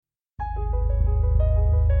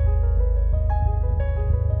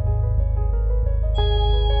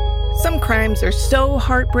Some crimes are so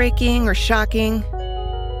heartbreaking or shocking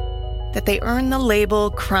that they earn the label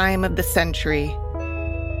crime of the century.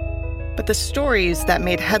 But the stories that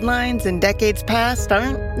made headlines in decades past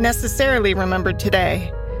aren't necessarily remembered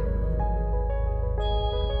today.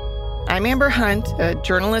 I'm Amber Hunt, a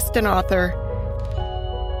journalist and author,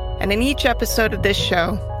 and in each episode of this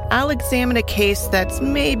show, I'll examine a case that's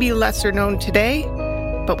maybe lesser known today,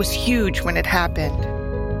 but was huge when it happened.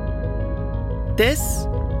 This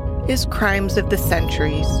is Crimes of the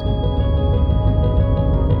Centuries.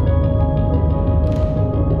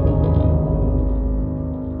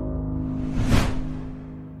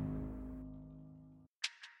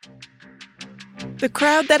 The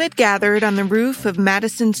crowd that had gathered on the roof of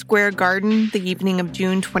Madison Square Garden the evening of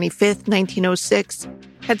June 25th, 1906,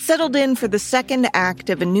 had settled in for the second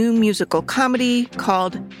act of a new musical comedy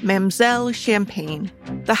called Mam'selle Champagne.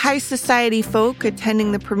 The high society folk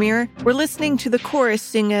attending the premiere were listening to the chorus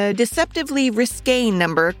sing a deceptively risque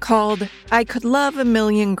number called I Could Love a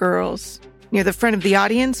Million Girls. Near the front of the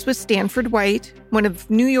audience was Stanford White, one of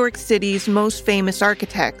New York City's most famous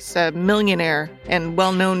architects, a millionaire and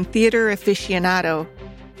well-known theater aficionado.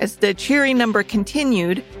 As the cheery number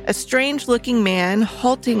continued, a strange-looking man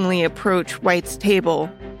haltingly approached White's table.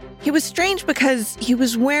 He was strange because he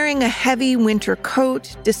was wearing a heavy winter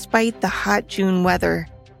coat despite the hot June weather.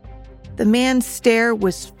 The man's stare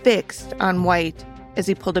was fixed on White as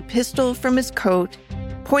he pulled a pistol from his coat,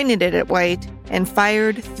 pointed it at White, and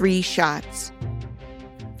fired 3 shots.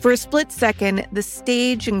 For a split second, the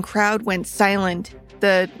stage and crowd went silent,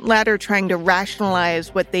 the latter trying to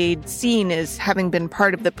rationalize what they'd seen as having been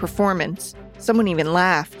part of the performance. Someone even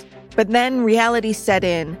laughed. But then reality set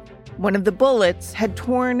in. One of the bullets had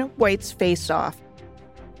torn White's face off.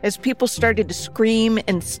 As people started to scream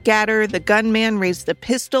and scatter, the gunman raised the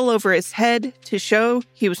pistol over his head to show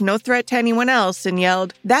he was no threat to anyone else and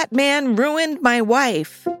yelled, "That man ruined my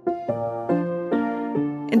wife!"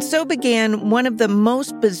 And so began one of the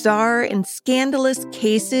most bizarre and scandalous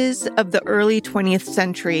cases of the early 20th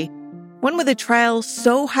century. One with a trial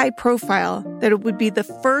so high profile that it would be the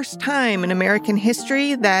first time in American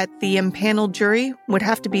history that the impaneled jury would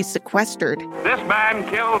have to be sequestered. This man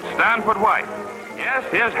killed Stanford White. Yes,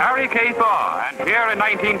 here's Harry K. Thaw, and here in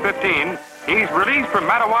 1915, he's released from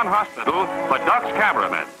Mattawan Hospital for Dux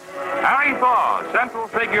Cameraman. Harry Thaw, central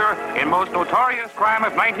figure in most notorious crime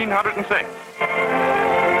of 1906.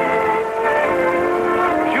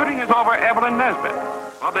 Shooting is over Evelyn Nesbit.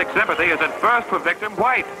 Public sympathy is at first for victim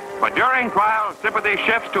White, but during trial, sympathy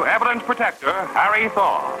shifts to Evelyn's protector, Harry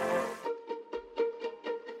Thaw.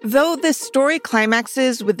 Though this story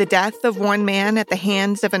climaxes with the death of one man at the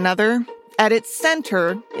hands of another, at its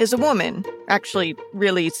center is a woman, actually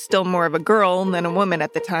really still more of a girl than a woman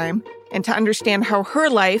at the time. And to understand how her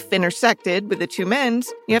life intersected with the two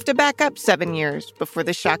men's, you have to back up 7 years before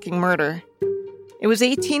the shocking murder. It was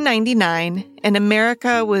 1899, and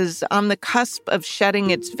America was on the cusp of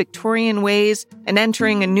shedding its Victorian ways and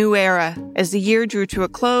entering a new era. As the year drew to a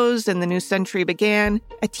close and the new century began,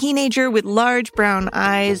 a teenager with large brown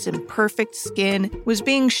eyes and perfect skin was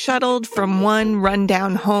being shuttled from one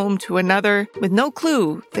rundown home to another with no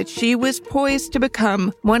clue that she was poised to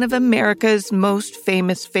become one of America's most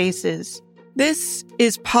famous faces. This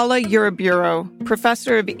is Paula Uriburu,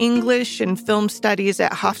 professor of English and Film Studies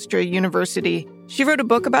at Hofstra University. She wrote a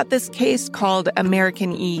book about this case called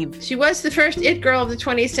American Eve. She was the first it girl of the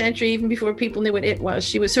 20th century, even before people knew what it was.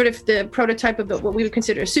 She was sort of the prototype of what we would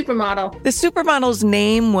consider a supermodel. The supermodel's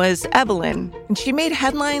name was Evelyn, and she made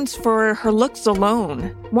headlines for her looks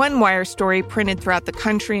alone. One wire story printed throughout the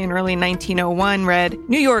country in early 1901 read,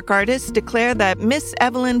 New York artists declare that Miss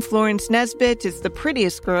Evelyn Florence Nesbit is the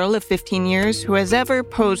prettiest girl of 15 years who has ever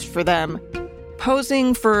posed for them.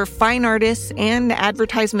 Posing for fine artists and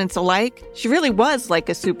advertisements alike, she really was like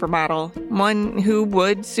a supermodel, one who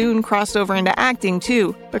would soon cross over into acting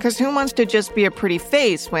too, because who wants to just be a pretty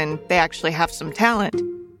face when they actually have some talent?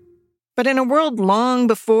 But in a world long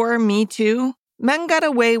before Me Too, men got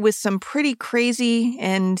away with some pretty crazy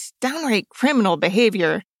and downright criminal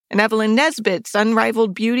behavior, and Evelyn Nesbit's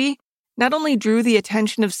unrivaled beauty not only drew the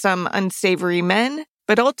attention of some unsavory men,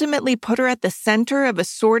 but ultimately put her at the center of a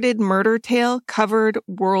sordid murder tale covered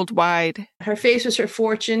worldwide. Her face was her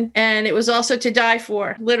fortune, and it was also to die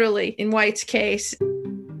for, literally, in White's case.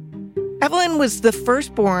 Evelyn was the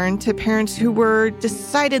firstborn to parents who were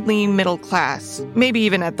decidedly middle class, maybe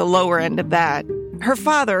even at the lower end of that. Her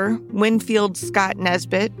father, Winfield Scott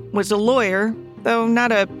Nesbit, was a lawyer, though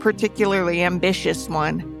not a particularly ambitious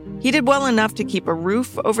one. He did well enough to keep a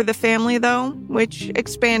roof over the family, though, which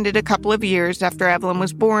expanded a couple of years after Evelyn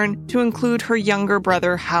was born to include her younger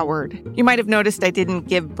brother, Howard. You might have noticed I didn't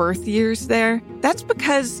give birth years there. That's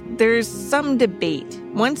because there's some debate.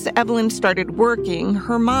 Once Evelyn started working,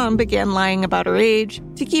 her mom began lying about her age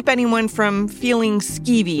to keep anyone from feeling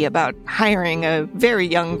skeevy about hiring a very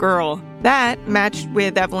young girl. That, matched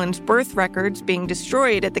with Evelyn's birth records being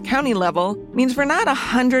destroyed at the county level, means we're not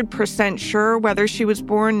 100% sure whether she was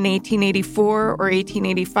born in 1884 or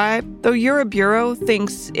 1885, though Eurobureau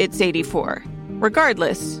thinks it's 84.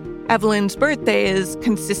 Regardless, Evelyn's birthday is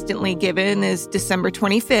consistently given as December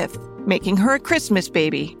 25th, making her a Christmas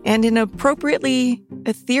baby, and an appropriately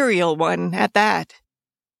ethereal one at that.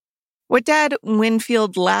 What Dad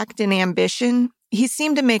Winfield lacked in ambition, he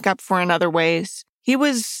seemed to make up for in other ways. He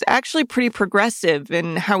was actually pretty progressive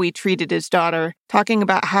in how he treated his daughter, talking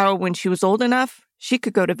about how when she was old enough, she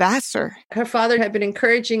could go to Vassar. Her father had been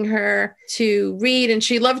encouraging her to read, and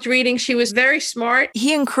she loved reading. She was very smart.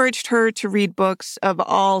 He encouraged her to read books of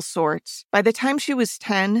all sorts. By the time she was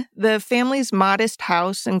 10, the family's modest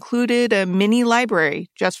house included a mini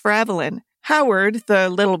library just for Evelyn. Howard, the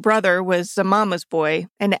little brother, was a mama's boy,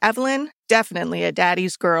 and Evelyn, definitely a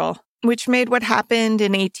daddy's girl, which made what happened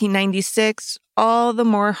in 1896 all the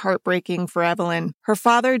more heartbreaking for Evelyn. Her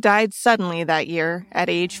father died suddenly that year at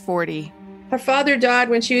age 40. Her father died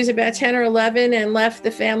when she was about 10 or 11 and left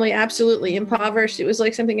the family absolutely impoverished. It was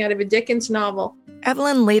like something out of a Dickens novel.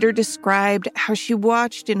 Evelyn later described how she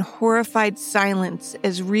watched in horrified silence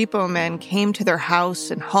as repo men came to their house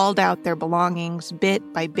and hauled out their belongings bit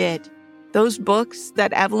by bit. Those books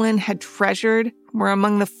that Evelyn had treasured were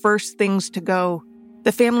among the first things to go.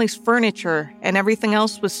 The family's furniture and everything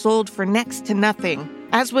else was sold for next to nothing,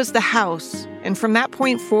 as was the house. And from that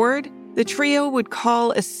point forward, the trio would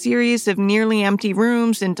call a series of nearly empty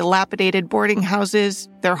rooms and dilapidated boarding houses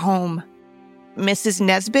their home. Mrs.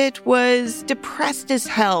 Nesbit was depressed as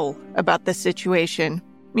hell about the situation.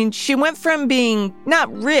 I mean, she went from being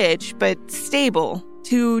not rich, but stable,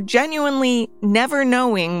 to genuinely never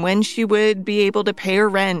knowing when she would be able to pay her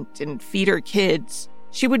rent and feed her kids.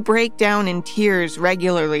 She would break down in tears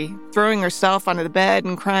regularly, throwing herself onto the bed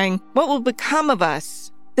and crying, "What will become of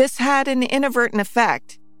us?" This had an inadvertent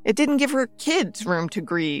effect. It didn't give her kids room to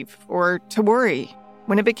grieve or to worry.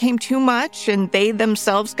 When it became too much and they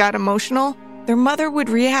themselves got emotional, their mother would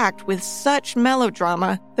react with such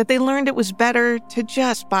melodrama that they learned it was better to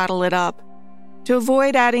just bottle it up. To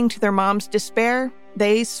avoid adding to their mom's despair,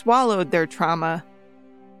 they swallowed their trauma.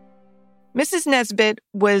 Mrs. Nesbit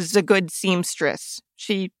was a good seamstress.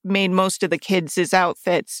 She made most of the kids'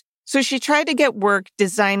 outfits, so she tried to get work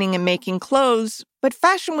designing and making clothes, but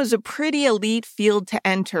fashion was a pretty elite field to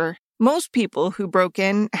enter. Most people who broke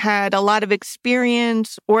in had a lot of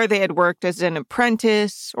experience, or they had worked as an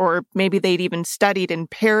apprentice, or maybe they'd even studied in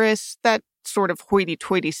Paris, that sort of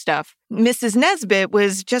hoity-toity stuff. Mrs. Nesbit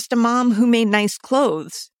was just a mom who made nice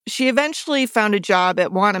clothes. She eventually found a job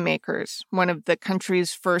at Wanamaker's, one of the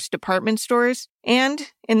country's first department stores,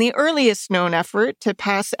 and in the earliest known effort to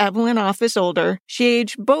pass Evelyn off as older, she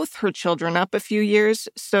aged both her children up a few years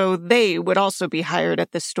so they would also be hired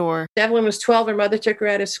at the store. Evelyn was 12. Her mother took her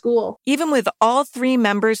out of school. Even with all three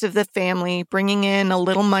members of the family bringing in a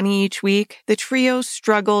little money each week, the trio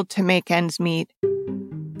struggled to make ends meet.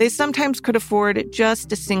 They sometimes could afford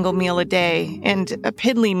just a single meal a day, and a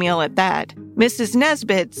piddly meal at that. Mrs.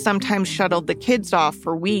 Nesbit sometimes shuttled the kids off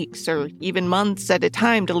for weeks or even months at a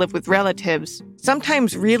time to live with relatives,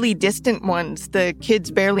 sometimes really distant ones the kids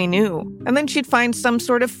barely knew, and then she'd find some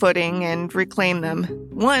sort of footing and reclaim them.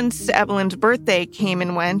 Once, Evelyn's birthday came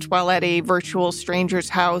and went while at a virtual stranger's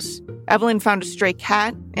house. Evelyn found a stray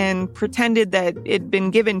cat and pretended that it'd been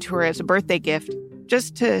given to her as a birthday gift,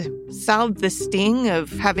 just to salve the sting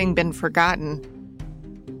of having been forgotten.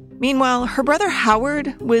 Meanwhile, her brother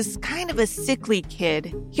Howard was kind of a sickly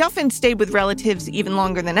kid. He often stayed with relatives even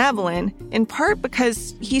longer than Evelyn, in part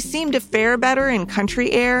because he seemed to fare better in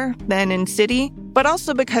country air than in city, but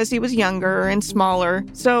also because he was younger and smaller,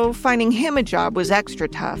 so finding him a job was extra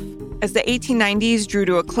tough. As the 1890s drew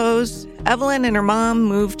to a close, Evelyn and her mom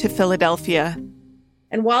moved to Philadelphia.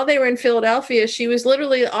 And while they were in Philadelphia, she was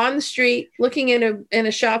literally on the street looking in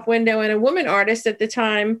a shop window, and a woman artist at the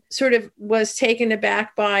time sort of was taken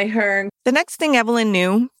aback by her. The next thing Evelyn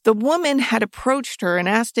knew, the woman had approached her and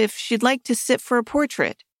asked if she'd like to sit for a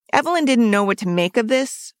portrait. Evelyn didn't know what to make of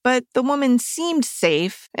this, but the woman seemed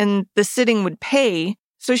safe and the sitting would pay,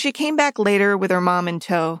 so she came back later with her mom in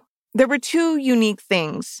tow. There were two unique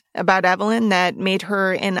things about Evelyn that made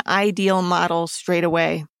her an ideal model straight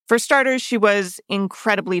away. For starters, she was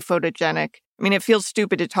incredibly photogenic. I mean, it feels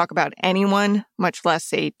stupid to talk about anyone, much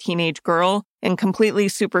less a teenage girl, in completely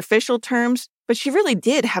superficial terms, but she really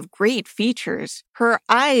did have great features. Her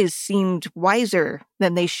eyes seemed wiser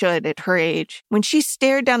than they should at her age. When she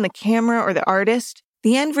stared down the camera or the artist,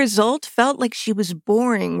 the end result felt like she was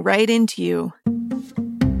boring right into you.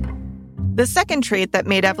 The second trait that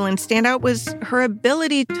made Evelyn stand out was her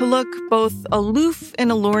ability to look both aloof and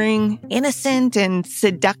alluring, innocent and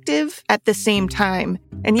seductive at the same time.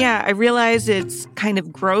 And yeah, I realize it's kind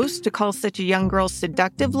of gross to call such a young girl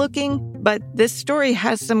seductive looking, but this story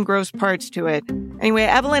has some gross parts to it. Anyway,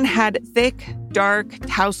 Evelyn had thick, dark,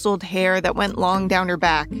 tousled hair that went long down her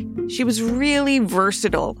back. She was really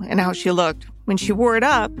versatile in how she looked. When she wore it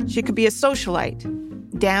up, she could be a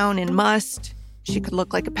socialite. Down in must, she could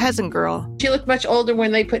look like a peasant girl. She looked much older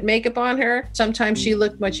when they put makeup on her. Sometimes she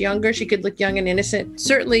looked much younger. She could look young and innocent.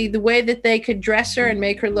 Certainly the way that they could dress her and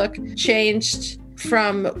make her look changed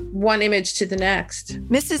from one image to the next.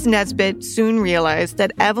 Mrs. Nesbit soon realized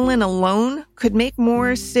that Evelyn alone could make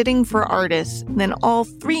more sitting for artists than all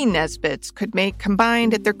three Nesbits could make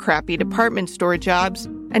combined at their crappy department store jobs,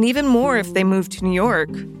 and even more if they moved to New York,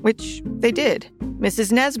 which they did.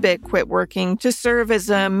 Mrs. Nesbit quit working to serve as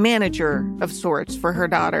a manager of sorts for her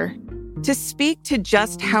daughter. To speak to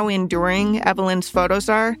just how enduring Evelyn's photos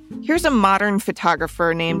are, here's a modern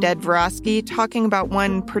photographer named Ed Vorosky talking about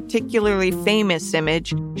one particularly famous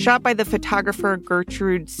image shot by the photographer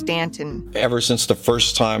Gertrude Stanton. Ever since the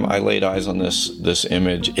first time I laid eyes on this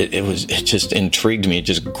image, it just intrigued me. It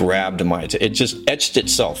just grabbed it just etched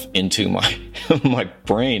itself into my my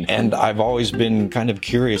brain, and I've always been kind of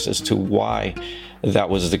curious as to why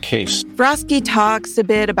that was the case. Vorosky talks a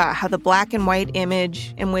bit about how the black and white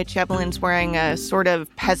image in which Evelyn's wearing a sort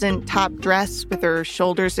of peasant top dress with her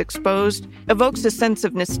shoulders exposed evokes a sense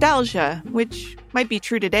of nostalgia, which might be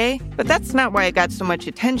true today, but that's not why it got so much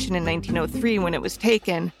attention in 1903 when it was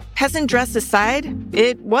taken. Peasant dress aside,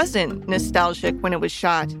 it wasn't nostalgic when it was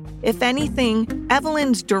shot. If anything,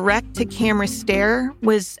 Evelyn's direct-to-camera stare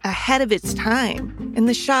was ahead of its time. In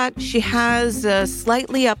the shot, she has a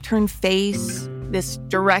slightly upturned face, this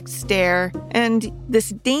direct stare, and this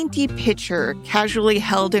dainty picture casually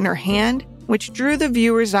held in her hand, which drew the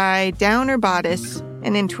viewer's eye down her bodice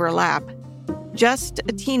and into her lap. Just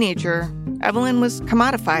a teenager, Evelyn was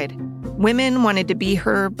commodified. Women wanted to be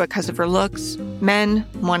her because of her looks. Men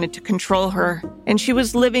wanted to control her. And she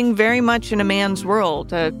was living very much in a man's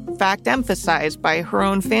world, a fact emphasized by her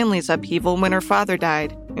own family's upheaval when her father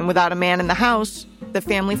died. And without a man in the house, the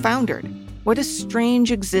family foundered. What a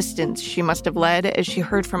strange existence she must have led as she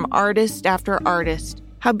heard from artist after artist.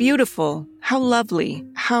 How beautiful, how lovely,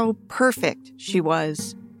 how perfect she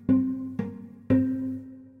was.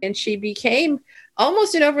 And she became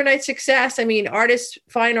almost an overnight success. I mean, artists,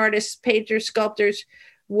 fine artists, painters, sculptors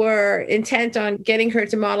were intent on getting her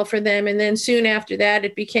to model for them. And then soon after that,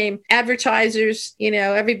 it became advertisers,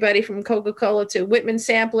 everybody from Coca-Cola to Whitman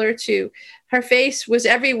Sampler to her face was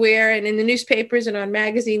everywhere and in the newspapers and on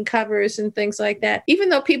magazine covers and things like that. Even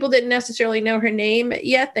though people didn't necessarily know her name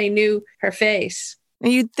yet, they knew her face. Now,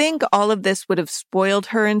 you'd think all of this would have spoiled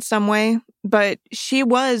her in some way, but she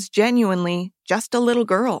was genuinely just a little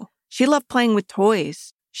girl. She loved playing with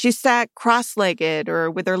toys. She sat cross-legged or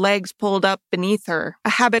with her legs pulled up beneath her, a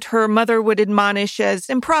habit her mother would admonish as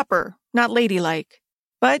improper, not ladylike.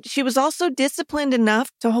 But she was also disciplined enough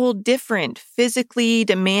to hold different, physically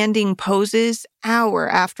demanding poses hour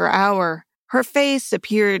after hour. Her face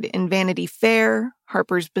appeared in Vanity Fair,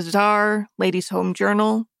 Harper's Bazaar, Ladies' Home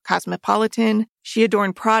Journal, Cosmopolitan. She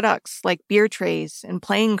adorned products like beer trays and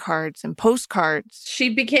playing cards and postcards. She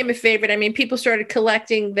became a favorite. I mean, people started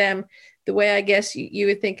collecting them the way I guess you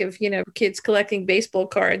would think of, kids collecting baseball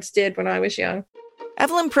cards did when I was young.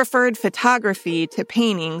 Evelyn preferred photography to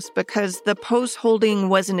paintings because the pose holding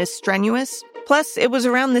wasn't as strenuous. Plus, it was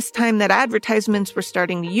around this time that advertisements were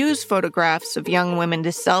starting to use photographs of young women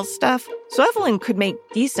to sell stuff, so Evelyn could make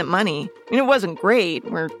decent money. I mean, it wasn't great.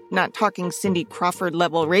 We're not talking Cindy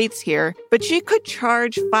Crawford-level rates here, but she could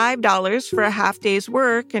charge $5 for a half day's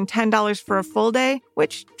work and $10 for a full day,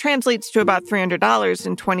 which translates to about $300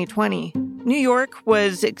 in 2020. New York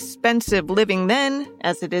was expensive living then,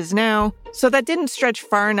 as it is now, so that didn't stretch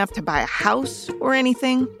far enough to buy a house or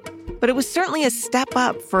anything. But it was certainly a step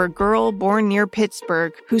up for a girl born near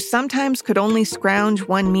Pittsburgh who sometimes could only scrounge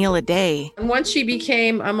one meal a day. And once she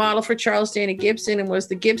became a model for Charles Dana Gibson and was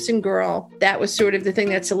the Gibson girl, that was sort of the thing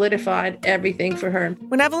that solidified everything for her.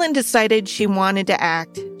 When Evelyn decided she wanted to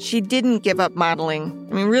act, she didn't give up modeling.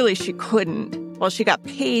 I mean, really, she couldn't. While she got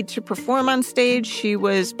paid to perform on stage, she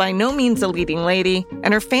was by no means a leading lady,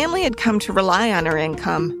 and her family had come to rely on her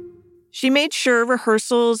income. She made sure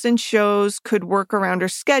rehearsals and shows could work around her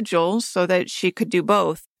schedule so that she could do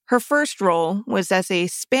both. Her first role was as a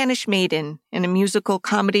Spanish maiden in a musical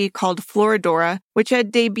comedy called Florodora, which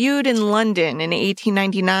had debuted in London in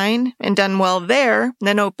 1899 and done well there,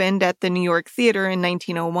 then opened at the New York Theater in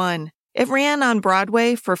 1901. It ran on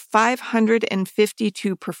Broadway for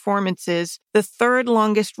 552 performances, the third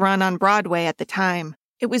longest run on Broadway at the time.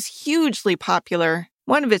 It was hugely popular.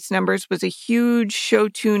 One of its numbers was a huge show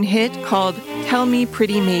tune hit called Tell Me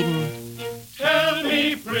Pretty Maiden. Tell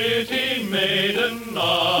me, pretty maiden,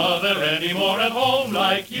 are there any more at home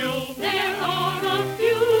like you? There are a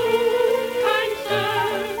few, kind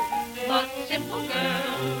sir, but simple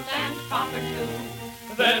girls and proper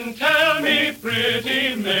too. Then tell me,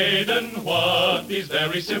 pretty maiden, what these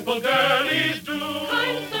very simple girlies do.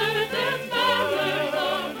 Kind sir, their manners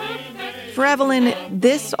are perfect. For Evelyn,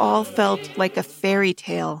 this all felt like a fairy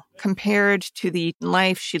tale compared to the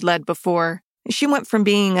life she'd led before. She went from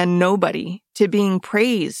being a nobody to being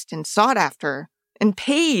praised and sought after and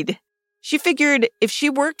paid. She figured if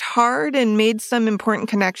she worked hard and made some important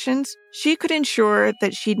connections, she could ensure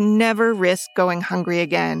that she'd never risk going hungry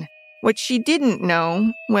again. What she didn't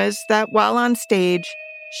know was that while on stage,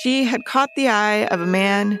 she had caught the eye of a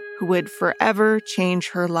man who would forever change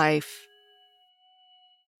her life.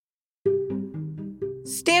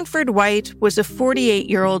 Stanford White was a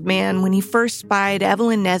 48-year-old man when he first spied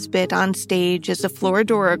Evelyn Nesbit on stage as a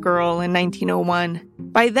Florodora girl in 1901.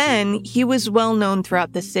 By then, he was well known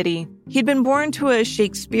throughout the city. He'd been born to a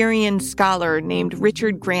Shakespearean scholar named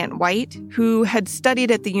Richard Grant White, who had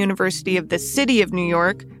studied at the University of the City of New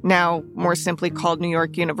York, now more simply called New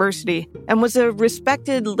York University, and was a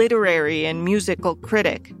respected literary and musical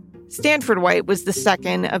critic. Stanford White was the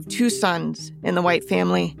second of two sons in the White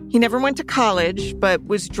family. He never went to college, but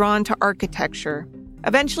was drawn to architecture.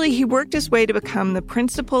 Eventually, he worked his way to become the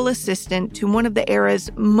principal assistant to one of the era's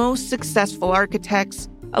most successful architects,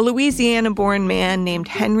 a Louisiana-born man named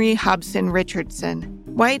Henry Hobson Richardson.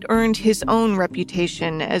 White earned his own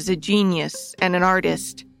reputation as a genius and an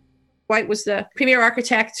artist. White was the premier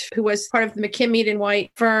architect who was part of the McKim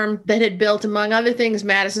White firm that had built, among other things,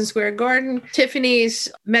 Madison Square Garden,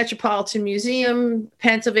 Tiffany's, Metropolitan Museum,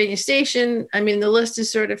 Pennsylvania Station. I mean, the list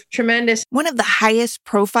is sort of tremendous. One of the highest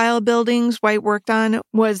profile buildings White worked on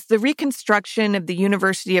was the reconstruction of the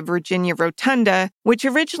University of Virginia Rotunda, which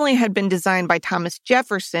originally had been designed by Thomas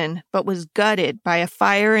Jefferson, but was gutted by a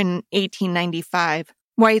fire in 1895.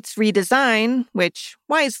 White's redesign, which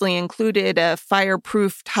wisely included a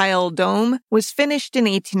fireproof tile dome, was finished in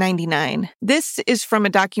 1899. This is from a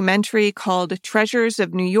documentary called Treasures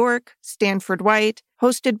of New York, Stanford White,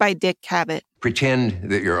 hosted by Dick Cavett.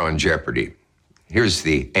 Pretend that you're on Jeopardy! Here's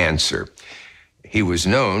the answer. He was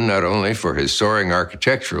known not only for his soaring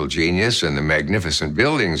architectural genius and the magnificent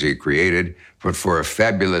buildings he created, but for a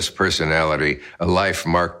fabulous personality, a life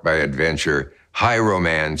marked by adventure, high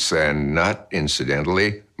romance, and not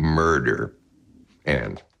incidentally, murder.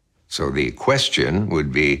 And so the question would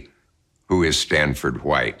be, who is Stanford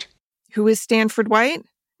White? Who is Stanford White?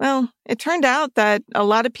 Well, it turned out that a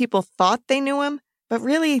lot of people thought they knew him, but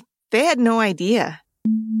really, they had no idea.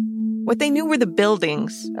 What they knew were the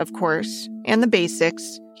buildings, of course, and the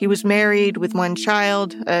basics. He was married with one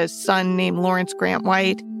child, a son named Lawrence Grant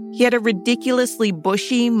White. He had a ridiculously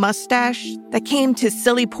bushy mustache that came to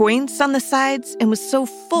silly points on the sides and was so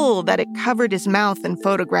full that it covered his mouth in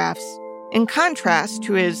photographs. In contrast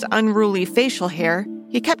to his unruly facial hair,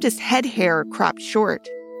 he kept his head hair cropped short.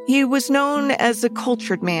 He was known as a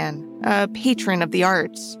cultured man, a patron of the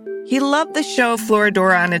arts. He loved the show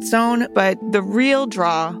Florodora on its own, but the real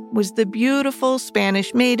draw was the beautiful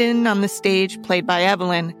Spanish maiden on the stage played by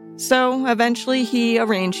Evelyn. So eventually he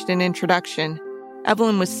arranged an introduction.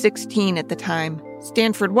 Evelyn was 16 at the time.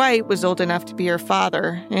 Stanford White was old enough to be her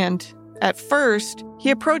father, and at first,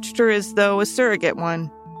 he approached her as though a surrogate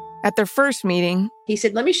one. At their first meeting, he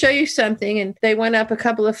said, "Let me show you something." And they went up a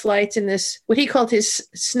couple of flights in this, what he called his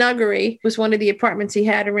snuggery, was one of the apartments he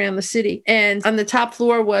had around the city. And on the top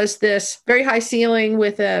floor was this very high ceiling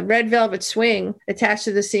with a red velvet swing attached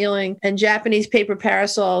to the ceiling and Japanese paper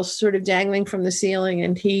parasols sort of dangling from the ceiling.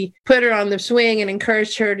 And he put her on the swing and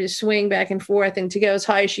encouraged her to swing back and forth and to go as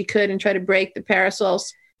high as she could and try to break the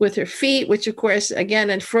parasols with her feet, which, of course, again,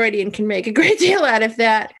 a Freudian can make a great deal out of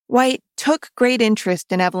that. White took great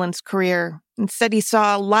interest in Evelyn's career and said he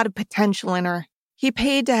saw a lot of potential in her. He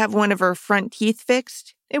paid to have one of her front teeth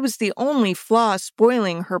fixed. It was the only flaw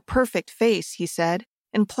spoiling her perfect face, he said,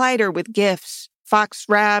 and plied her with gifts, fox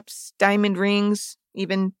wraps, diamond rings,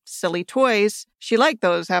 even silly toys. She liked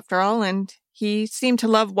those, after all, and he seemed to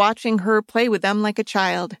love watching her play with them like a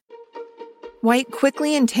child. White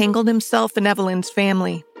quickly entangled himself in Evelyn's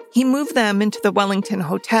family. He moved them into the Wellington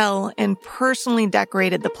Hotel and personally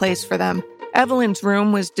decorated the place for them. Evelyn's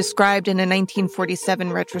room was described in a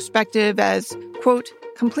 1947 retrospective as, quote,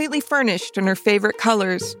 completely furnished in her favorite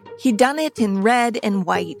colors. He'd done it in red and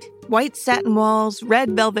white. White satin walls,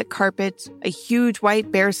 red velvet carpets, a huge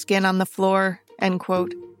white bearskin on the floor, end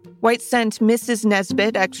quote. White sent Mrs.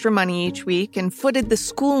 Nesbit extra money each week and footed the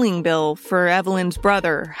schooling bill for Evelyn's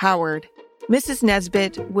brother, Howard. Mrs.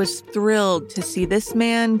 Nesbit was thrilled to see this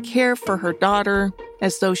man care for her daughter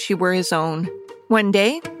as though she were his own. One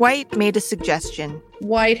day, White made a suggestion.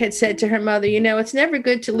 White had said to her mother, it's never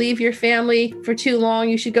good to leave your family for too long.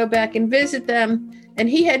 You should go back and visit them. And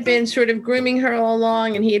he had been sort of grooming her all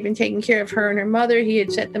along, and he had been taking care of her and her mother. He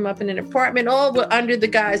had set them up in an apartment, all under the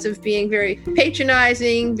guise of being very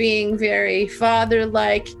patronizing, being very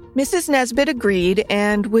father-like. Mrs. Nesbit agreed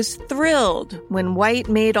and was thrilled when White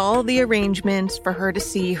made all the arrangements for her to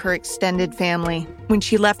see her extended family. When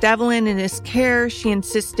she left Evelyn in his care, she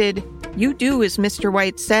insisted, "You do as Mr.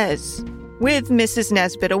 White says." With Mrs.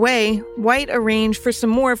 Nesbit away, White arranged for some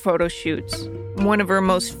more photo shoots. One of her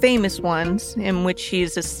most famous ones, in which she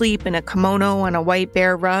is asleep in a kimono on a white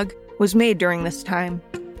bear rug, was made during this time.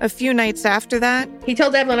 A few nights after that, he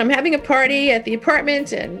told Evelyn, "I'm having a party at the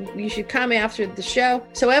apartment and you should come after the show."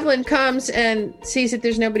 So Evelyn comes and sees that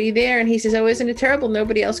there's nobody there, and he says, "Oh, isn't it terrible?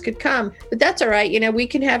 Nobody else could come. But that's all right. We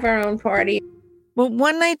can have our own party." Well,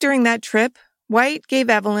 one night during that trip, White gave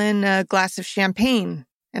Evelyn a glass of champagne,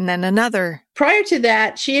 and then another. Prior to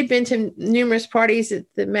that, she had been to numerous parties at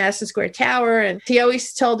the Madison Square Tower, and he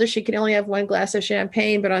always told her she could only have one glass of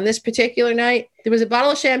champagne. But on this particular night, there was a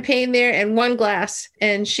bottle of champagne there and one glass,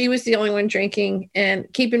 and she was the only one drinking. And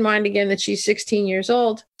keep in mind again that she's 16 years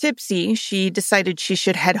old. Tipsy, she decided she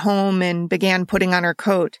should head home and began putting on her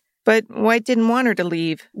coat. But White didn't want her to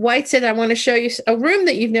leave. White said, "I want to show you a room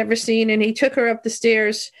that you've never seen." And he took her up the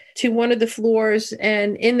stairs to one of the floors,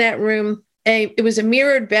 and in that room, it was a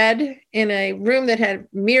mirrored bed in a room that had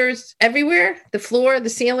mirrors everywhere. The floor, the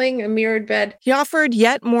ceiling, a mirrored bed. He offered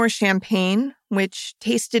yet more champagne, which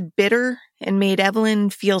tasted bitter and made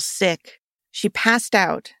Evelyn feel sick. She passed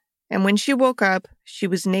out, and when she woke up, she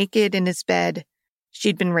was naked in his bed.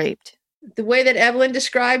 She'd been raped. The way that Evelyn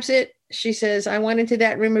describes it, she says, "I went into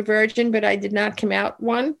that room a virgin, but I did not come out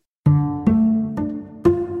one."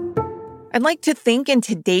 I'd like to think in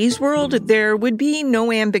today's world, there would be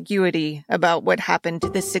no ambiguity about what happened to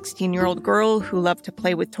this 16-year-old girl who loved to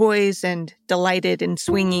play with toys and delighted in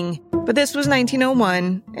swinging. But this was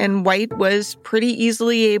 1901, and White was pretty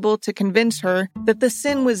easily able to convince her that the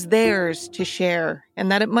sin was theirs to share and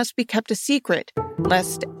that it must be kept a secret,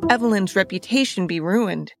 lest Evelyn's reputation be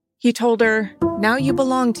ruined. He told her, "Now you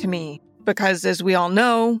belong to me." Because, as we all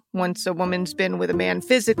know, once a woman's been with a man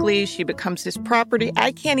physically, she becomes his property.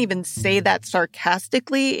 I can't even say that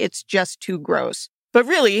sarcastically. It's just too gross. But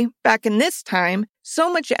really, back in this time,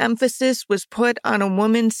 so much emphasis was put on a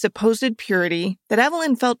woman's supposed purity that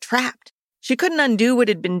Evelyn felt trapped. She couldn't undo what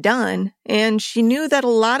had been done, and she knew that a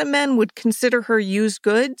lot of men would consider her used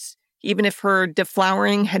goods, even if her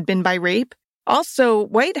deflowering had been by rape. Also,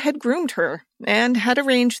 White had groomed her and had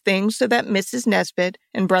arranged things so that Mrs. Nesbit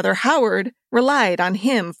and brother Howard relied on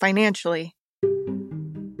him financially.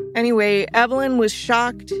 Anyway, Evelyn was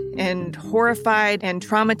shocked and horrified and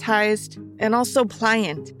traumatized and also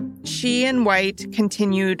pliant. She and White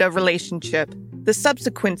continued a relationship. The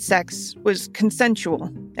subsequent sex was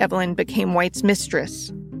consensual. Evelyn became White's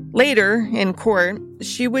mistress. Later, in court,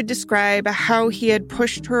 she would describe how he had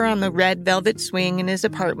pushed her on the red velvet swing in his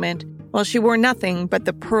apartment while she wore nothing but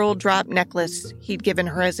the pearl drop necklace he'd given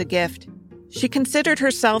her as a gift. She considered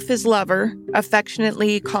herself his lover,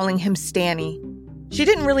 affectionately calling him Stanny. She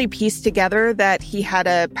didn't really piece together that he had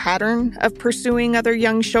a pattern of pursuing other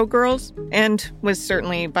young showgirls, and was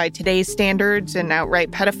certainly, by today's standards, an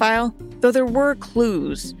outright pedophile, though there were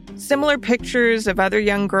clues. Similar pictures of other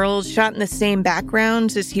young girls shot in the same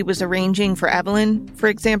backgrounds as he was arranging for Evelyn, for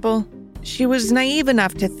example. She was naive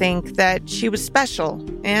enough to think that she was special,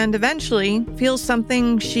 and eventually feel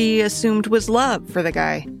something she assumed was love for the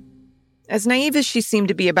guy. As naive as she seemed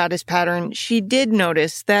to be about his pattern, she did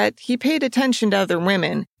notice that he paid attention to other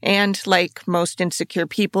women, and like most insecure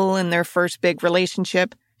people in their first big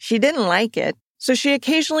relationship, she didn't like it, so she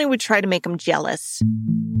occasionally would try to make him jealous.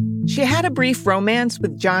 She had a brief romance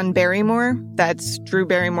with John Barrymore, that's Drew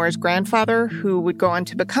Barrymore's grandfather, who would go on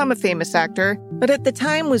to become a famous actor, but at the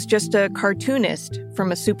time was just a cartoonist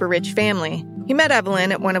from a super-rich family. He met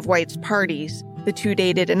Evelyn at one of White's parties. The two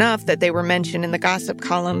dated enough that they were mentioned in the gossip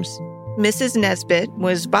columns. Mrs. Nesbit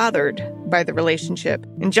was bothered by the relationship.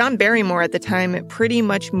 And John Barrymore at the time pretty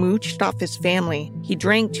much mooched off his family. He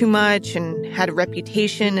drank too much and had a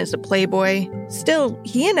reputation as a playboy. Still,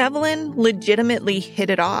 he and Evelyn legitimately hit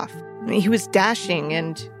it off. He was dashing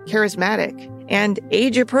and charismatic and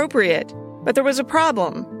age-appropriate. But there was a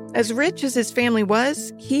problem. As rich as his family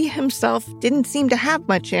was, he himself didn't seem to have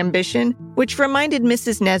much ambition, which reminded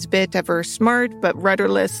Mrs. Nesbit of her smart but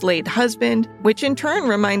rudderless late husband, which in turn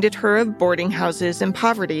reminded her of boarding houses and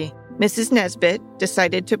poverty. Mrs. Nesbit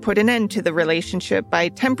decided to put an end to the relationship by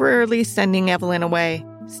temporarily sending Evelyn away.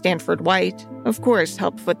 Stanford White, of course,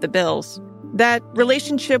 helped foot the bills. That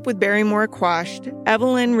relationship with Barrymore quashed,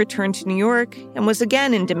 Evelyn returned to New York and was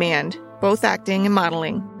again in demand, both acting and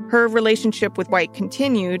modeling. Her relationship with White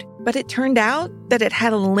continued, but it turned out that it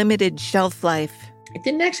had a limited shelf life. It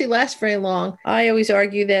didn't actually last very long. I always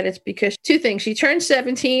argue that it's because two things. She turned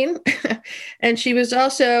 17, and she was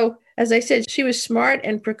also, as I said, she was smart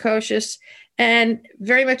and precocious and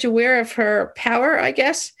very much aware of her power, I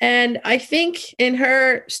guess. And I think in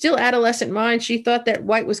her still adolescent mind, she thought that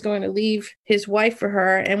White was going to leave his wife for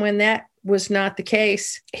her. And when that was not the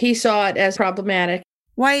case, he saw it as problematic.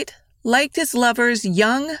 White liked his lovers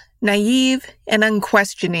young, naive, and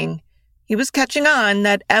unquestioning. He was catching on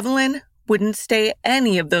that Evelyn wouldn't stay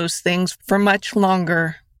any of those things for much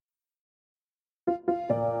longer.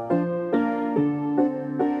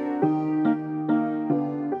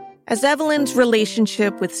 As Evelyn's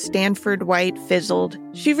relationship with Stanford White fizzled,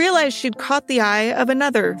 she realized she'd caught the eye of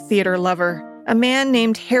another theater lover. A man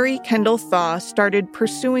named Harry Kendall Thaw started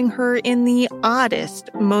pursuing her in the oddest,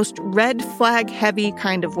 most red flag-heavy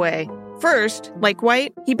kind of way. First, like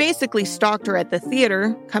White, he basically stalked her at the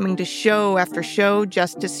theater, coming to show after show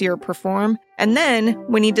just to see her perform. And then,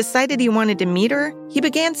 when he decided he wanted to meet her, he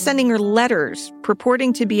began sending her letters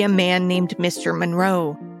purporting to be a man named Mr.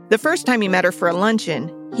 Monroe. The first time he met her for a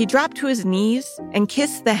luncheon, he dropped to his knees and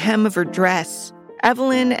kissed the hem of her dress.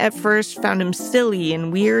 Evelyn at first found him silly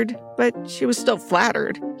and weird, but she was still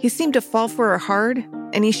flattered. He seemed to fall for her hard,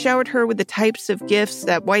 and he showered her with the types of gifts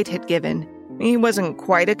that White had given. He wasn't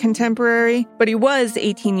quite a contemporary, but he was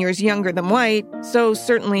 18 years younger than White, so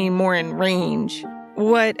certainly more in range.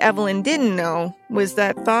 What Evelyn didn't know was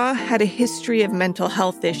that Thaw had a history of mental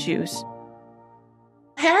health issues.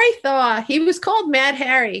 Harry Thaw, he was called Mad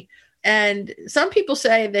Harry. And some people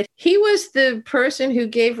say that he was the person who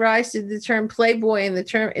gave rise to the term playboy in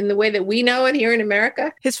the way that we know it here in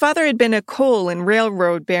America. His father had been a coal and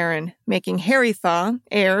railroad baron, making Harry Thaw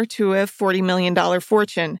heir to a $40 million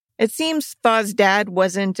fortune. It seems Thaw's dad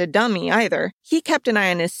wasn't a dummy either. He kept an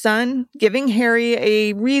eye on his son, giving Harry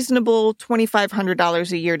a reasonable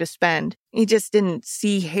 $2,500 a year to spend. He just didn't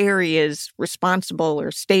see Harry as responsible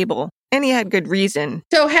or stable. And he had good reason.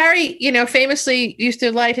 So Harry, famously used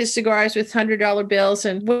to light his cigars with $100 bills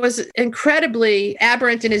and was incredibly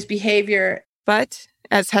aberrant in his behavior. But,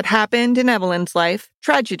 as had happened in Evelyn's life,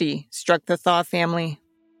 tragedy struck the Thaw family.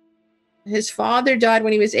 His father died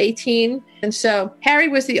when he was 18. And so Harry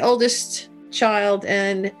was the oldest child,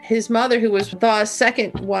 and his mother, who was Thaw's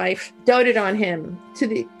second wife, doted on him to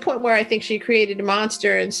the point where I think she created a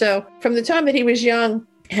monster. And so from the time that he was young,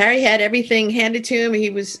 Harry had everything handed to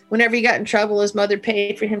him. Whenever he got in trouble, his mother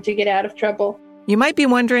paid for him to get out of trouble. You might be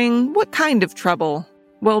wondering, what kind of trouble?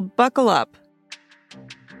 Well, buckle up.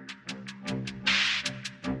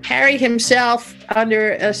 Harry himself,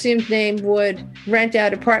 under an assumed name, would rent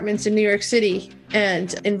out apartments in New York City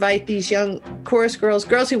and invite these young chorus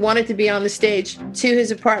girls who wanted to be on the stage, to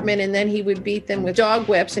his apartment, and then he would beat them with dog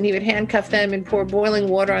whips, and he would handcuff them and pour boiling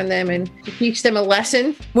water on them and teach them a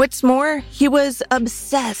lesson. What's more, he was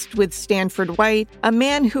obsessed with Stanford White, a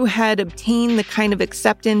man who had obtained the kind of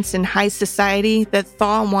acceptance in high society that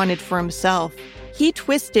Thaw wanted for himself. He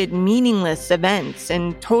twisted meaningless events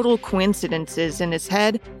and total coincidences in his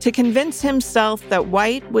head to convince himself that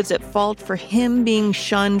White was at fault for him being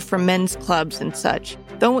shunned from men's clubs and such.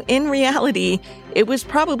 Though in reality, it was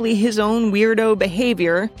probably his own weirdo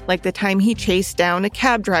behavior, like the time he chased down a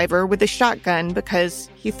cab driver with a shotgun because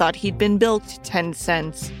he thought he'd been bilked 10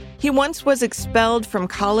 cents. He once was expelled from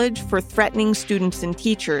college for threatening students and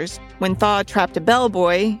teachers. When Thaw trapped a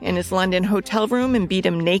bellboy in his London hotel room and beat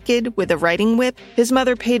him naked with a riding whip, his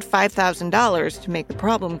mother paid $5,000 to make the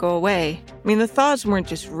problem go away. I mean, the Thaws weren't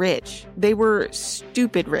just rich. They were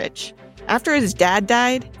stupid rich. After his dad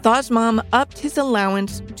died, Thaw's mom upped his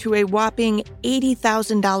allowance to a whopping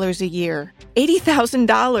 $80,000 a year.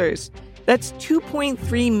 $80,000! That's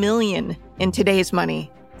 $2.3 million in today's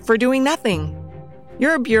money for doing nothing.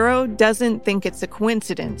 Your bureau doesn't think it's a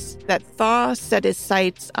coincidence that Thaw set his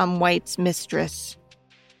sights on White's mistress.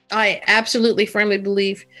 I absolutely firmly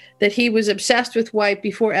believe that he was obsessed with White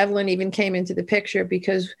before Evelyn even came into the picture,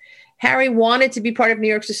 because Harry wanted to be part of New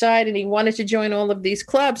York society and he wanted to join all of these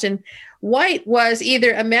clubs. And White was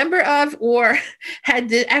either a member of or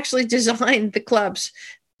had actually designed the clubs,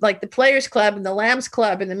 like the Players Club and the Lambs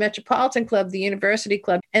Club and the Metropolitan Club, the University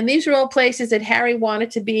Club. And these were all places that Harry wanted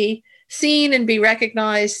to be seen and be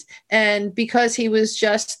recognized. And because he was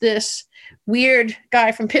just this weird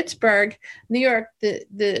guy from Pittsburgh, New York, the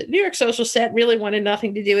New York social set really wanted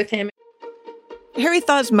nothing to do with him. Harry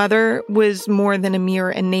Thaw's mother was more than a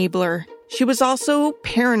mere enabler. She was also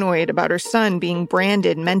paranoid about her son being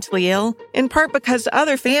branded mentally ill, in part because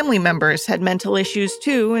other family members had mental issues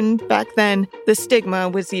too, and back then, the stigma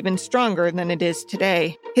was even stronger than it is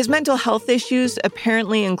today. His mental health issues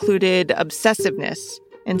apparently included obsessiveness,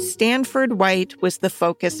 and Stanford White was the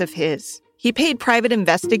focus of his. He paid private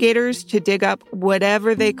investigators to dig up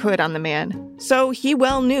whatever they could on the man, so he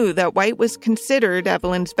well knew that White was considered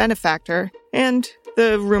Evelyn's benefactor, and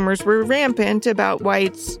the rumors were rampant about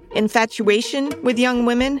White's infatuation with young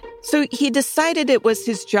women, so he decided it was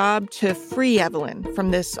his job to free Evelyn from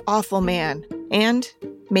this awful man and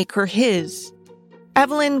make her his.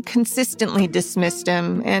 Evelyn consistently dismissed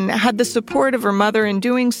him and had the support of her mother in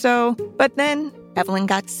doing so, but then Evelyn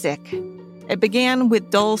got sick. It began with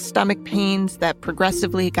dull stomach pains that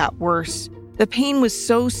progressively got worse. The pain was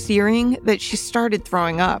so searing that she started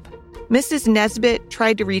throwing up. Mrs. Nesbit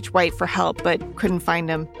tried to reach White for help, but couldn't find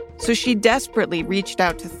him. So she desperately reached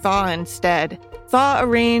out to Thaw instead. Thaw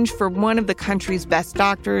arranged for one of the country's best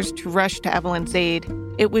doctors to rush to Evelyn's aid.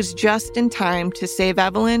 It was just in time to save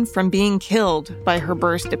Evelyn from being killed by her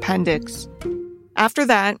burst appendix. After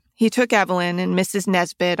that, he took Evelyn and Mrs.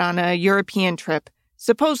 Nesbit on a European trip,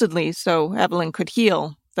 supposedly so Evelyn could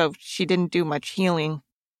heal, though she didn't do much healing.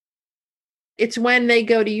 It's when they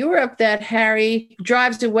go to Europe that Harry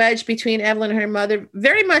drives a wedge between Evelyn and her mother,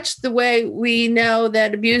 very much the way we know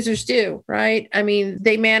that abusers do, right? I mean,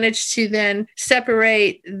 they manage to then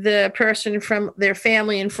separate the person from their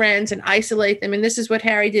family and friends and isolate them. And this is what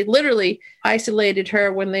Harry did, literally isolated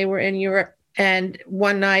her when they were in Europe. And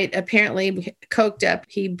one night, apparently coked up,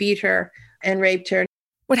 he beat her and raped her.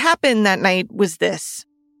 What happened that night was this.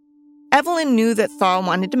 Evelyn knew that Thaw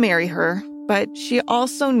wanted to marry her, but she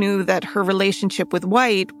also knew that her relationship with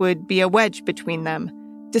White would be a wedge between them.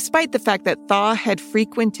 Despite the fact that Thaw had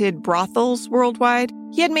frequented brothels worldwide,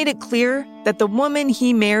 he had made it clear that the woman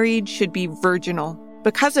he married should be virginal.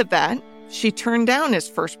 Because of that, she turned down his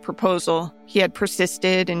first proposal. He had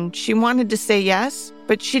persisted, and she wanted to say yes,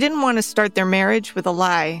 but she didn't want to start their marriage with a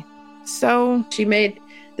lie. So she made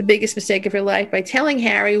the biggest mistake of her life by telling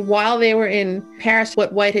Harry while they were in Paris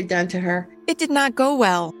what White had done to her. It did not go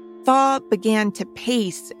well. Thaw began to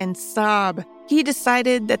pace and sob. He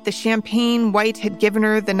decided that the champagne White had given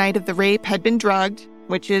her the night of the rape had been drugged,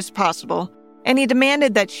 which is possible, and he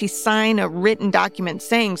demanded that she sign a written document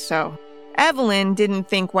saying so. Evelyn didn't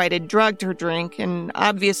think White had drugged her drink and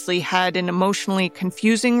obviously had an emotionally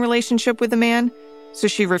confusing relationship with the man, so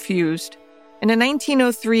she refused. In a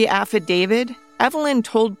 1903 affidavit, Evelyn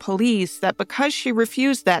told police that because she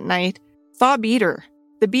refused that night, Thaw beat her.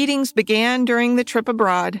 The beatings began during the trip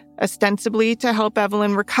abroad, ostensibly to help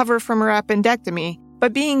Evelyn recover from her appendectomy,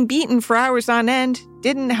 but being beaten for hours on end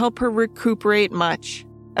didn't help her recuperate much.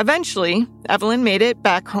 Eventually, Evelyn made it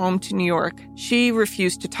back home to New York. She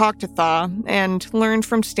refused to talk to Thaw and learned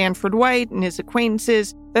from Stanford White and his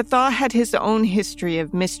acquaintances that Thaw had his own history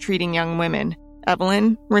of mistreating young women.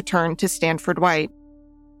 Evelyn returned to Stanford White.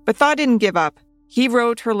 But Thaw didn't give up. He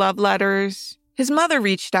wrote her love letters. His mother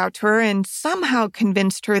reached out to her and somehow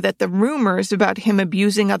convinced her that the rumors about him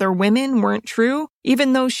abusing other women weren't true,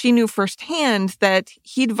 even though she knew firsthand that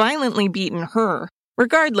he'd violently beaten her.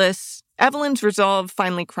 Regardless, Evelyn's resolve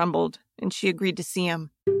finally crumbled, and she agreed to see him.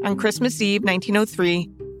 On Christmas Eve, 1903,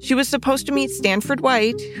 she was supposed to meet Stanford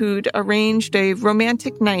White, who'd arranged a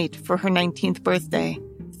romantic night for her 19th birthday.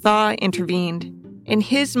 Thaw intervened. In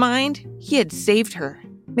his mind, he had saved her.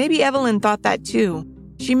 Maybe Evelyn thought that too.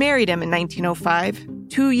 She married him in 1905,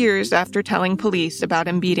 2 years after telling police about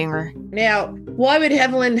him beating her. Now, why would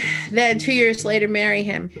Evelyn then 2 years later marry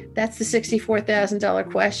him? That's the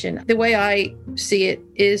 $64,000 question. The way I see it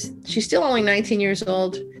is she's still only 19 years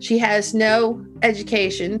old. She has no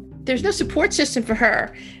education. There's no support system for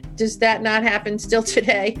her. Does that not happen still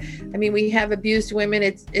today? I mean, we have abused women.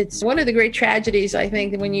 It's one of the great tragedies, I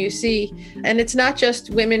think, when you see, and it's not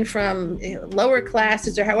just women from lower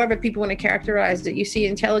classes or however people want to characterize it. You see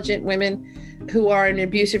intelligent women who are in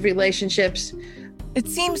abusive relationships. It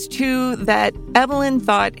seems, too, that Evelyn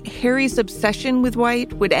thought Harry's obsession with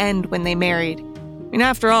White would end when they married. I mean,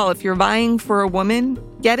 after all, if you're vying for a woman,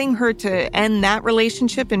 getting her to end that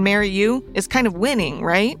relationship and marry you is kind of winning,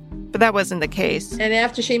 right? But that wasn't the case. And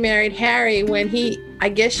after she married Harry, I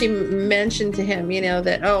guess she mentioned to him,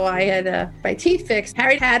 that, I had my teeth fixed.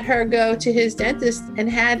 Harry had her go to his dentist and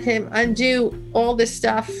had him undo all this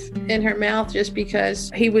stuff in her mouth just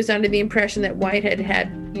because he was under the impression that Whitehead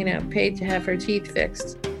had, paid to have her teeth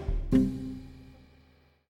fixed.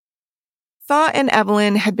 Thaw and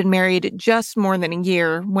Evelyn had been married just more than a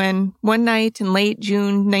year when, one night in late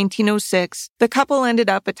June 1906, the couple ended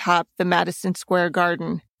up atop the Madison Square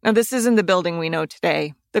Garden. Now, this isn't the building we know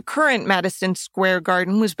today. The current Madison Square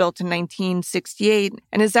Garden was built in 1968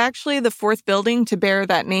 and is actually the fourth building to bear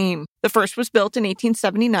that name. The first was built in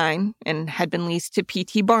 1879 and had been leased to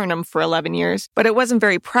P.T. Barnum for 11 years, but it wasn't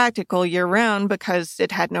very practical year-round because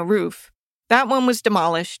it had no roof. That one was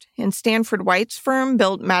demolished, and Stanford White's firm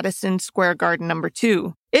built Madison Square Garden No.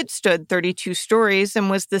 2. It stood 32 stories and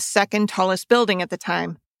was the second tallest building at the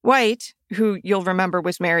time. White, who you'll remember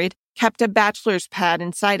was married, kept a bachelor's pad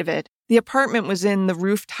inside of it. The apartment was in the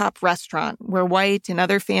rooftop restaurant where White and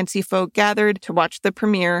other fancy folk gathered to watch the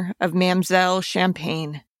premiere of Mam'selle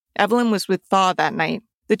Champagne. Evelyn was with Thaw that night.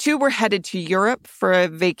 The two were headed to Europe for a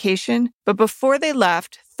vacation, but before they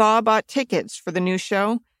left, Thaw bought tickets for the new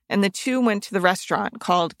show, and the two went to the restaurant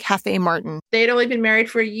called Cafe Martin. They had only been married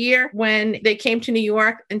for a year when they came to New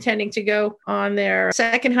York, intending to go on their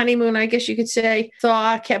second honeymoon, I guess you could say.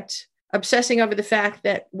 Thaw kept obsessing over the fact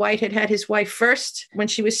that White had had his wife first when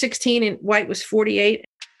she was 16 and White was 48.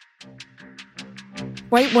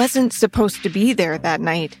 White wasn't supposed to be there that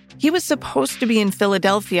night. He was supposed to be in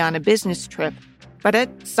Philadelphia on a business trip. But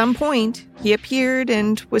at some point, he appeared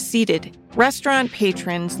and was seated. Restaurant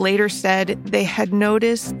patrons later said they had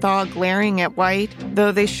noticed Thaw glaring at White,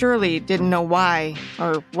 though they surely didn't know why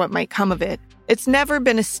or what might come of it. It's never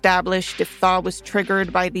been established if Thaw was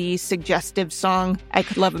triggered by the suggestive song, I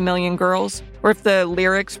Could Love a Million Girls, or if the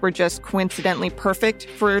lyrics were just coincidentally perfect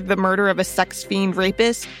for the murder of a sex fiend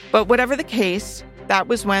rapist. But whatever the case, that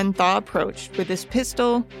was when Thaw approached with his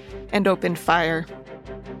pistol and opened fire.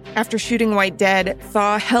 After shooting White dead,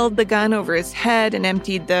 Thaw held the gun over his head and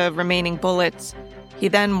emptied the remaining bullets. He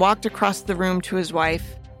then walked across the room to his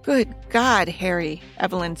wife. "Good God, Harry,"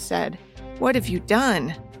 Evelyn said. "What have you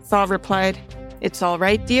done?" Thaw replied, "It's all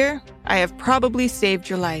right, dear. I have probably saved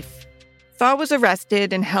your life." Thaw was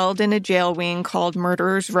arrested and held in a jail wing called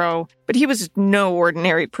Murderer's Row, but he was no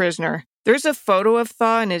ordinary prisoner. There's a photo of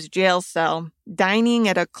Thaw in his jail cell, dining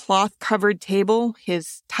at a cloth-covered table,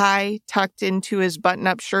 his tie tucked into his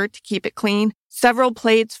button-up shirt to keep it clean. Several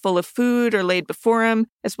plates full of food are laid before him,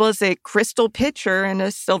 as well as a crystal pitcher and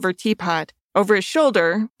a silver teapot. Over his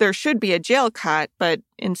shoulder, there should be a jail cot, but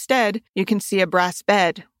instead, you can see a brass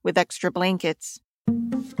bed with extra blankets.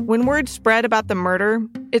 When word spread about the murder,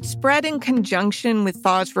 it spread in conjunction with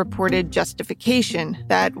Thaw's reported justification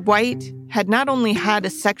that White had not only had a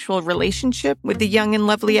sexual relationship with the young and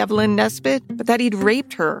lovely Evelyn Nesbit, but that he'd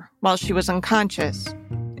raped her while she was unconscious.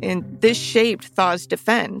 And this shaped Thaw's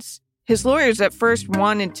defense. His lawyers at first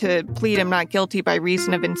wanted to plead him not guilty by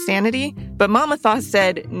reason of insanity, but Mama Thaw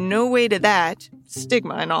said no way to that,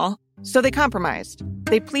 stigma and all. So they compromised.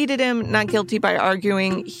 They pleaded him not guilty by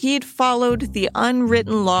arguing he'd followed the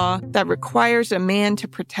unwritten law that requires a man to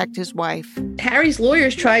protect his wife. Harry's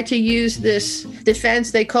lawyers tried to use this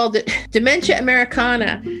defense. They called it dementia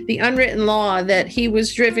americana, the unwritten law, that he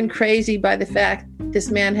was driven crazy by the fact this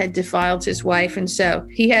man had defiled his wife, and so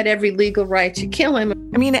he had every legal right to kill him.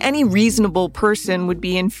 I mean, any reasonable person would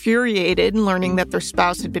be infuriated learning that their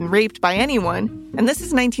spouse had been raped by anyone. And this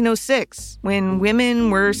is 1906, when women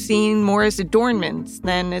were seen more as adornments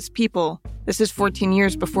than as people. This is 14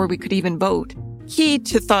 years before we could even vote. Key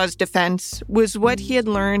to Thaw's defense was what he had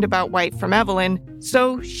learned about White from Evelyn,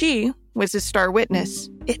 so she was his star witness.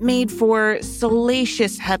 It made for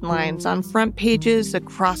salacious headlines on front pages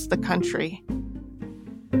across the country.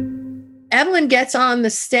 Evelyn gets on the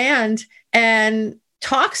stand and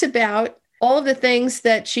talks about all of the things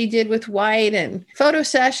that she did with White and photo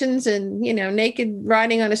sessions and, naked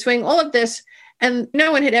riding on a swing, all of this. And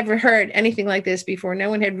no one had ever heard anything like this before. No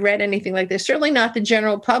one had read anything like this, certainly not the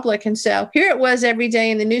general public. And so here it was every day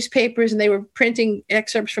in the newspapers, and they were printing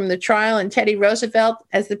excerpts from the trial. And Teddy Roosevelt,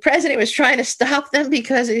 as the president, was trying to stop them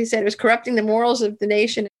because he said it was corrupting the morals of the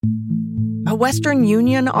nation. A Western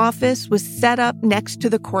Union office was set up next to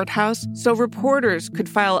the courthouse so reporters could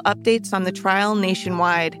file updates on the trial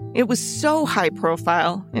nationwide. It was so high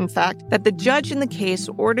profile, in fact, that the judge in the case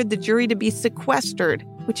ordered the jury to be sequestered,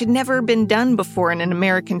 which had never been done before in an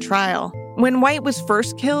American trial. When White was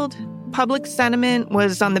first killed, public sentiment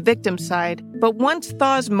was on the victim's side, but once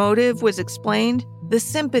Thaw's motive was explained, the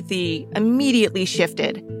sympathy immediately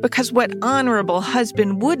shifted, because what honorable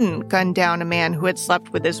husband wouldn't gun down a man who had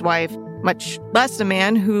slept with his wife, much less a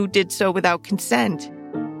man who did so without consent?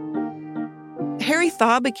 Harry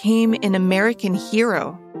Thaw became an American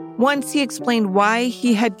hero. Once he explained why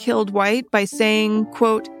he had killed White by saying,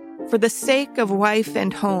 quote, "For the sake of wife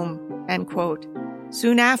and home," end quote.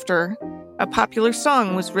 Soon after, a popular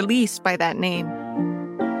song was released by that name.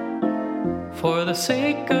 For the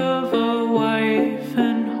sake of a wife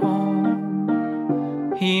and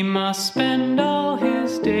home, he must spend all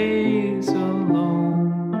his days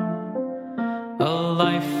alone. A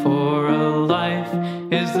life for a life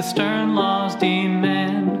is the stern law's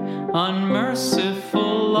demand,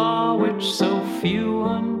 unmerciful law which so few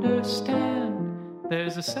understand.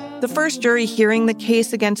 The first jury hearing the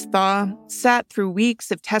case against Thaw sat through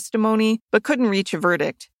weeks of testimony but couldn't reach a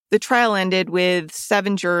verdict. The trial ended with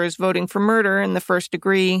 7 jurors voting for murder in the first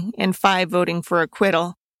degree and 5 voting for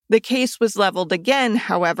acquittal. The case was leveled again,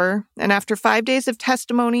 however, and after 5 days of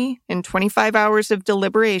testimony and 25 hours of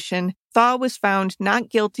deliberation, Thaw was found not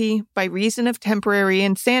guilty by reason of temporary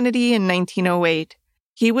insanity in 1908.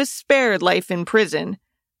 He was spared life in prison,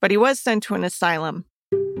 but he was sent to an asylum.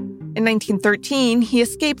 In 1913, he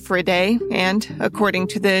escaped for a day and, according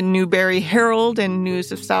to the Newberry Herald and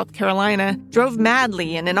News of South Carolina, drove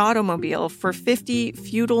madly in an automobile for 50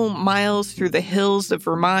 futile miles through the hills of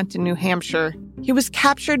Vermont and New Hampshire. He was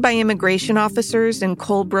captured by immigration officers in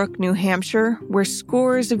Colebrook, New Hampshire, where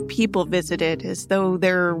scores of people visited as though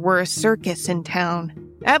there were a circus in town.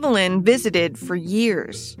 Evelyn visited for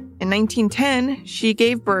years. In 1910, she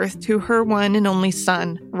gave birth to her one and only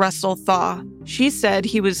son, Russell Thaw. She said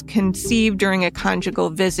he was conceived during a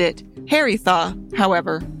conjugal visit. Harry Thaw,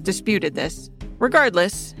 however, disputed this.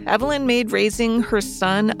 Regardless, Evelyn made raising her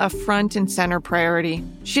son a front and center priority.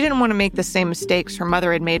 She didn't want to make the same mistakes her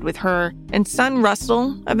mother had made with her, and son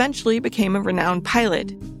Russell eventually became a renowned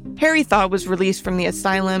pilot. Harry Thaw was released from the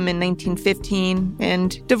asylum in 1915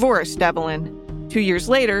 and divorced Evelyn. 2 years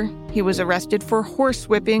later, he was arrested for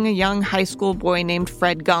horsewhipping a young high school boy named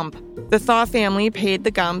Fred Gump. The Thaw family paid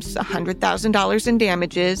the Gumps $100,000 in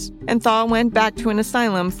damages, and Thaw went back to an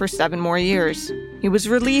asylum for 7 more years. He was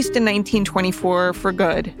released in 1924 for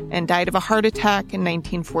good and died of a heart attack in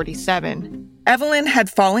 1947. Evelyn had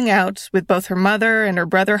falling outs with both her mother and her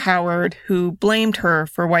brother Howard, who blamed her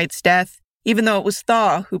for White's death, even though it was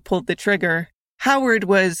Thaw who pulled the trigger. Howard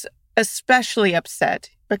was especially upset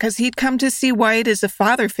because he'd come to see White as a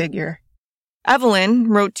father figure. Evelyn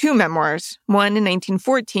wrote 2 memoirs, one in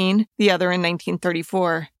 1914, the other in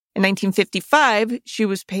 1934. In 1955, she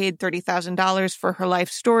was paid $30,000 for her life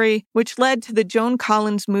story, which led to the Joan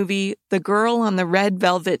Collins movie, The Girl on the Red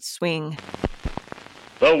Velvet Swing.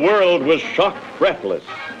 The world was shocked breathless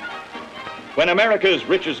when America's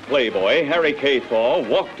richest playboy, Harry K. Thaw,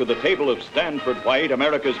 walked to the table of Stanford White,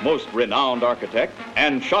 America's most renowned architect,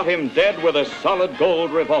 and shot him dead with a solid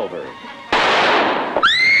gold revolver.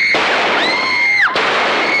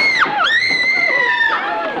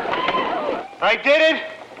 I did it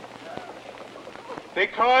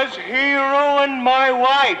because he ruined my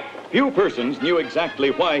wife. Few persons knew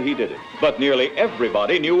exactly why he did it, but nearly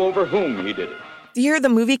everybody knew over whom he did it. The year the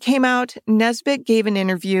movie came out, Nesbitt gave an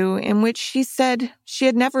interview in which she said she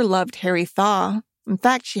had never loved Harry Thaw. In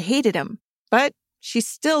fact, she hated him. But she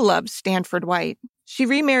still loved Stanford White. She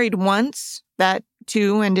remarried once, that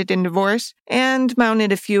too ended in divorce, and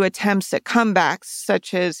mounted a few attempts at comebacks,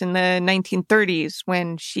 such as in the 1930s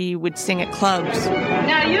when she would sing at clubs.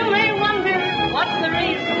 Now you may wonder what's the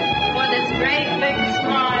reason for this great big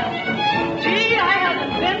smile. Gee, I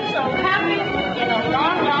haven't been so happy in a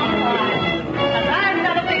long, long time.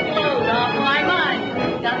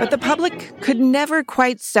 But the public could never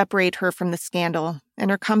quite separate her from the scandal, and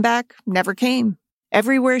her comeback never came.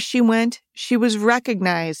 Everywhere she went, she was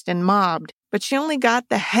recognized and mobbed, but she only got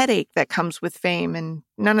the headache that comes with fame and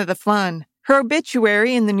none of the fun. Her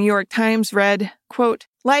obituary in the New York Times read, quote,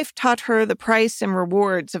 "Life taught her the price and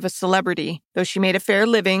rewards of a celebrity. Though she made a fair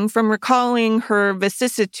living from recalling her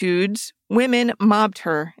vicissitudes, women mobbed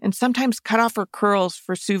her and sometimes cut off her curls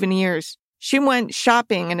for souvenirs. She went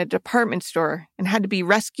shopping in a department store and had to be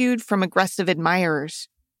rescued from aggressive admirers,"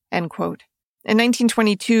 end quote. In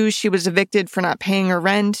 1922, she was evicted for not paying her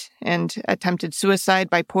rent and attempted suicide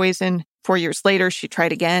by poison. 4 years later, she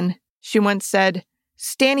tried again. She once said,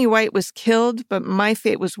 "Stanny White was killed, but my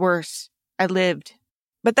fate was worse. I lived."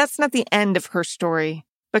 But that's not the end of her story,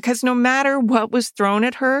 because no matter what was thrown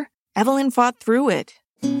at her, Evelyn fought through it.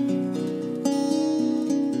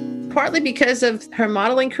 partly because of her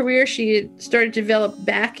modeling career. She had started to develop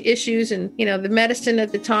back issues and, the medicine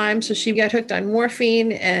at the time. So she got hooked on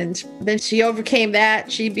morphine, and then she overcame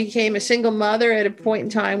that. She became a single mother at a point in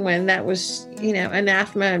time when that was,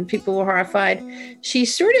 anathema and people were horrified. She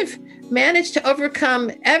sort of managed to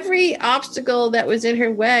overcome every obstacle that was in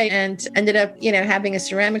her way and ended up, having a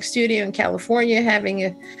ceramic studio in California, having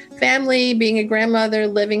a family, being a grandmother,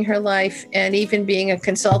 living her life, and even being a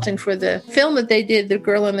consultant for the film that they did, The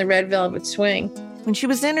Girl in the Red Velvet Swing. When she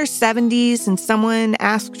was in her 70s and someone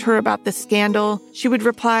asked her about the scandal, she would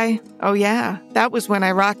reply, "Oh yeah, that was when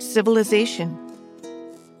I rocked Civilization."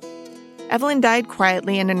 Evelyn died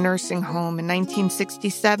quietly in a nursing home in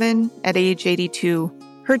 1967 at age 82.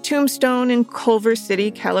 Her tombstone in Culver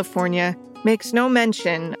City, California, makes no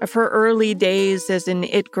mention of her early days as an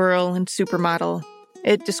it girl and supermodel.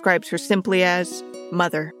 It describes her simply as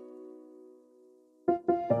mother.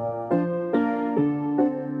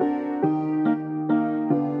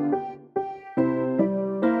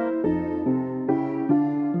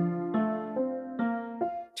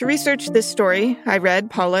 To research this story, I read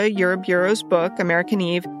Paula Uriburo's book, American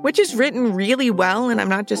Eve, which is written really well, and I'm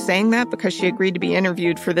not just saying that because she agreed to be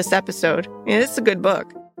interviewed for this episode. It's a good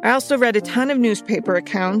book. I also read a ton of newspaper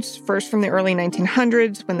accounts, first from the early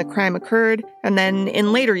 1900s when the crime occurred, and then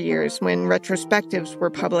in later years when retrospectives were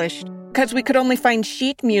published. Because we could only find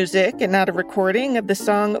sheet music and not a recording of the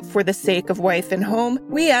song For the Sake of Wife and Home,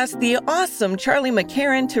 we asked the awesome Charlie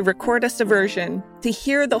McCarran to record us a version. To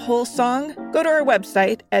hear the whole song, go to our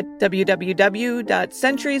website at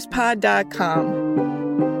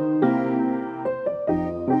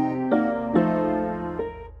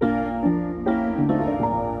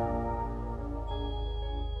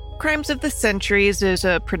Crimes of the Centuries is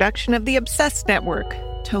a production of the Obsessed Network.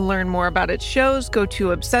 To learn more about its shows, go to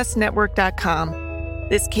obsessednetwork.com.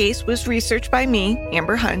 This case was researched by me,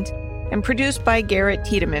 Amber Hunt, and produced by Garrett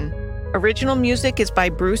Tiedemann. Original music is by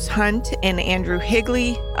Bruce Hunt and Andrew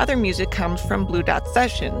Higley. Other music comes from Blue Dot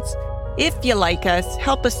Sessions. If you like us,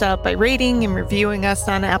 help us out by rating and reviewing us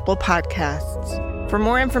on Apple Podcasts. For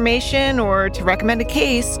more information or to recommend a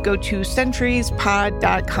case, go to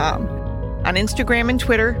centuriespod.com. On Instagram and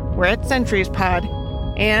Twitter, we're at CenturiesPod.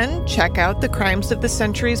 And check out the Crimes of the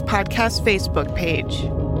Centuries podcast Facebook page.